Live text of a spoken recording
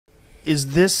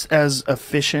is this as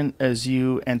efficient as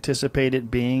you anticipate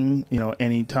it being,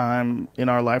 any time in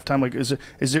our lifetime? Like, is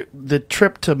it the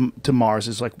trip to Mars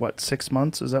is like, what, 6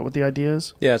 months? Is that what the idea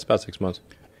is? Yeah, it's about 6 months.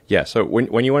 Yeah, so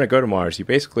when you want to go to Mars, you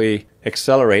basically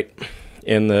accelerate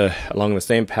along the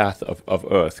same path of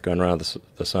Earth going around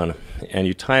the sun, and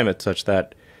you time it such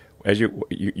that as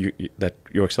that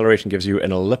your acceleration gives you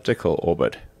an elliptical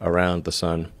orbit around the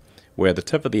sun, where the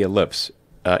tip of the ellipse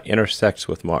intersects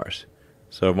with Mars.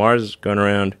 So Mars is going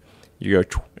around, you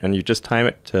go and you just time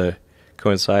it to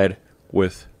coincide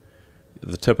with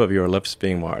the tip of your ellipse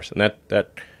being Mars, and that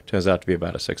turns out to be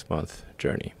about a 6-month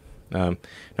journey.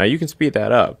 Now you can speed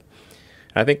that up.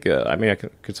 I think I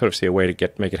could sort of see a way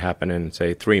to make it happen in,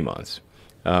 say, 3 months,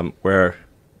 where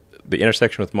the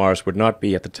intersection with Mars would not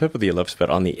be at the tip of the ellipse, but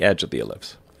on the edge of the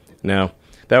ellipse. Now,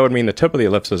 that would mean the tip of the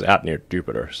ellipse is out near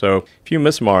Jupiter. So if you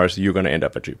miss Mars, you're going to end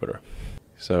up at Jupiter.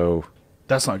 So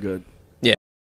that's not good.